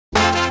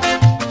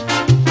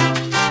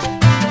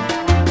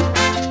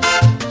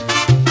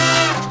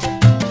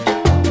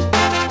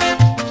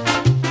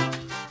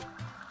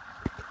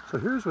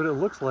here's what it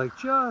looks like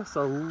just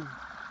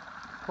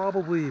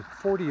probably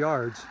 40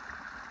 yards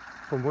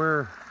from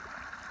where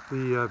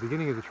the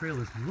beginning of the trail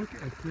is. Look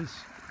at this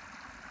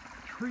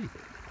tree.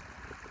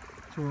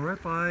 So we're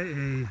right by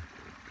a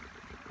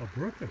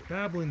brook, a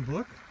babbling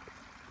brook,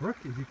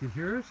 if you can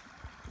hear it,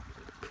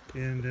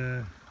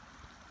 and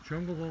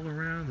jungle all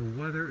around. The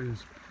weather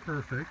is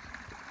perfect,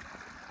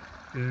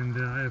 and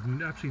I have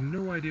absolutely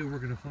no idea what we're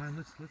going to find.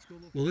 Let's go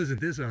look. Well, isn't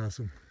this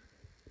awesome?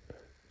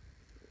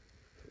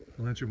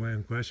 I'll answer my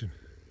own question.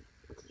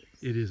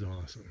 It is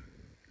awesome.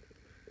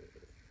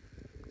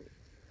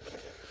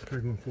 Try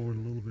going forward a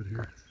little bit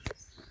here.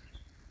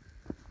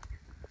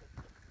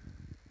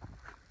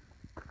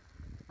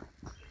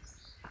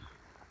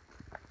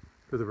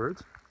 For the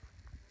birds.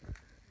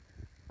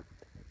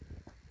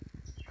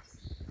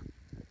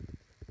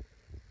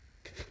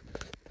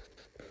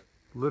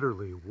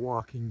 Literally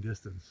walking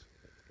distance.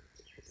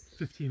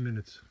 15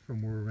 minutes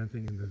from where we're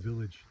renting in the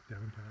village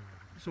downtown.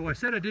 So I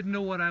said I didn't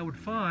know what I would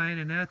find,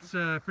 and that's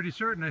pretty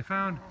certain. I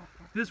found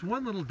this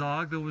one little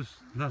dog that was,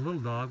 not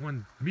little dog,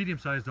 one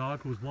medium-sized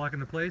dog who was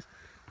blocking the place.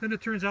 Then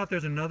it turns out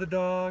there's another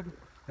dog,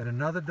 and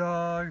another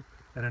dog,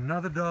 and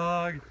another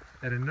dog,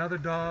 and another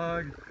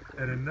dog,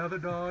 and another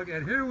dog,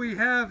 and here we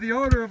have the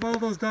owner of all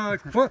those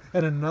dogs.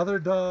 And another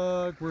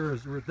dog. We're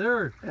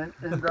there. And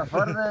the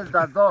father is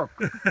the dog.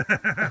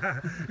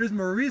 Here's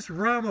Maurice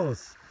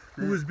Ramos,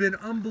 who has been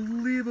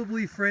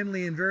unbelievably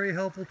friendly and very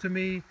helpful to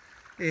me,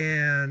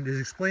 and is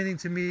explaining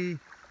to me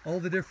all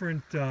the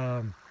different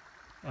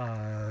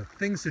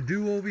things to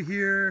do over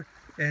here.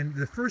 And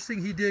the first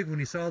thing he did when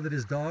he saw that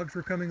his dogs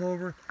were coming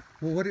over,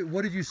 well,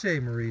 what did you say,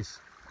 Maurice,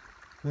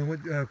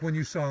 when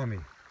you saw me?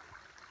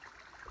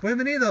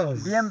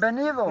 Bienvenidos.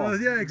 Bienvenido. Oh,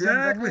 yeah,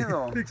 exactly.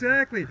 Bienvenido.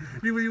 Exactly.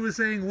 He was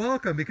saying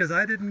welcome, because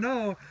I didn't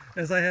know,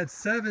 as I had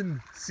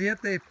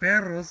siete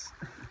perros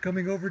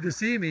coming over to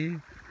see me,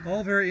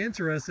 all very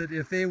interested,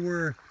 if they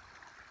were,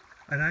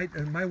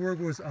 and my word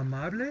was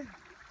amable?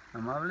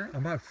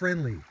 Amable?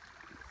 Friendly.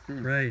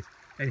 Sí. Right.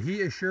 And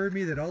he assured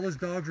me that all his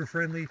dogs were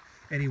friendly,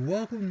 and he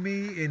welcomed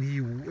me, and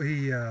he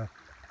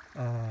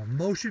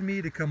motioned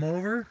me to come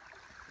over.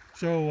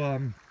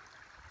 So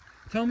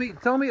tell me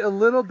a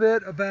little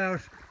bit about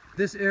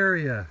this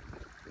area.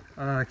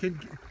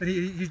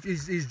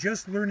 He's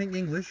just learning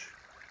English,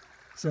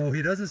 so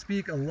he doesn't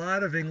speak a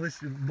lot of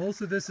English.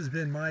 Most of this has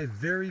been my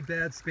very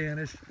bad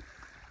Spanish.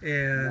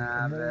 And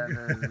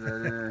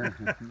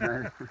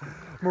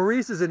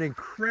Maurice is in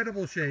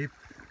incredible shape,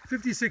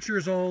 56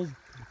 years old,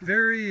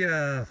 very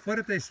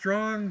fuerte,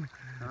 strong,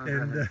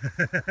 and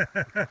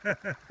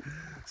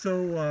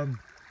so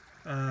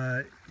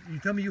you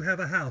tell me you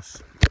have a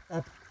house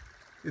up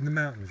in the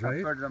mountains,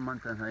 right? Up the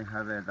mountains, I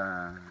have a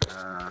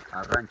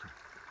ranch.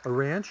 A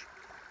ranch,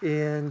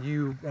 and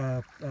you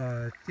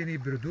tiene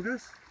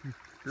verduras?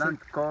 Plant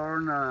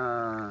corn.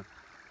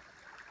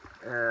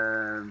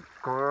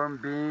 Corn,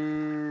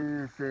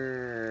 beans,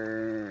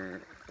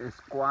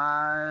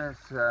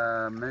 squash,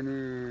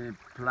 many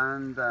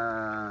plant,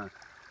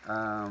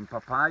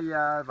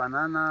 papaya,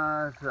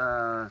 bananas,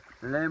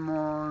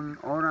 lemon,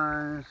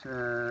 orange,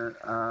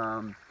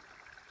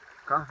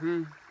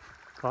 coffee.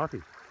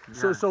 Coffee.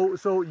 Yeah.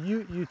 So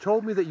you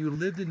told me that you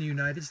lived in the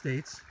United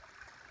States.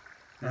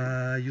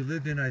 You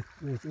lived in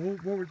what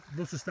were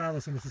los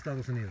estados en los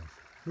Estados Unidos?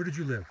 Where did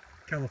you live?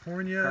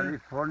 California?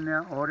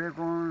 California,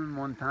 Oregon,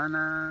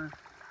 Montana,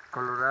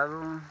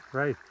 Colorado.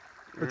 Right.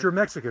 But you're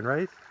Mexican,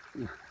 right?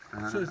 Yeah.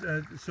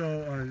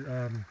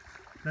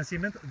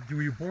 Nacimiento,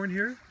 were you born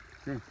here?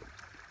 Sí.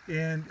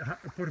 And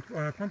por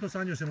cuántos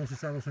años en los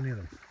Estados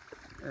Unidos?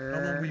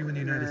 How long were you in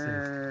the United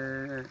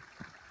States?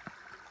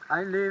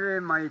 I live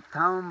in my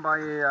town by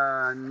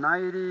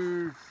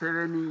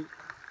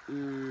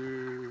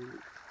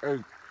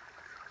 1978.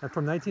 And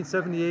from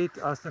 1978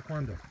 hasta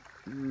cuándo?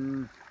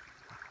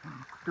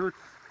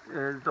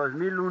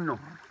 2001.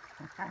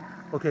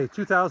 Okay,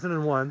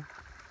 2001.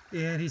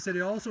 And he said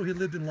he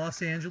lived in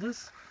Los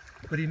Angeles,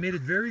 but he made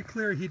it very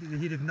clear he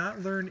did not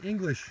learn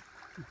English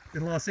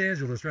in Los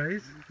Angeles,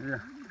 right?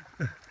 Yeah.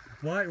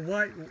 Why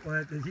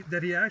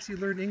that he actually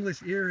learned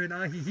English here in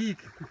Ajijic,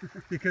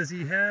 because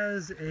he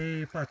has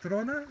a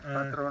patrona,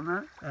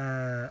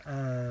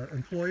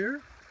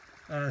 employer,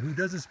 who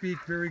doesn't speak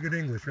very good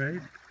English,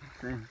 right?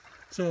 Sí.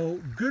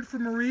 So good for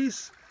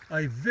Maurice,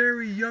 a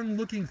very young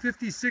looking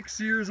 56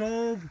 years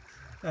old,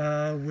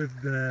 with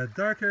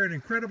dark hair and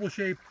incredible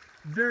shape,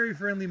 very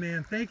friendly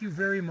man. Thank you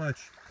very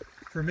much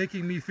for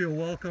making me feel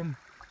welcome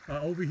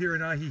over here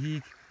in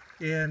Ajijic,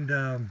 and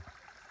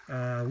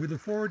we look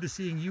forward to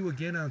seeing you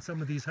again on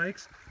some of these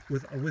hikes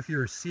with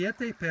your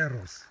siete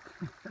perros.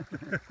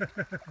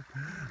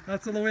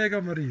 Hasta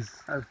luego, Maurice.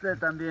 A usted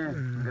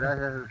también.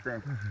 Gracias a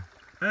usted.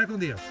 Con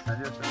Dios.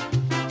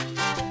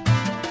 Adiós.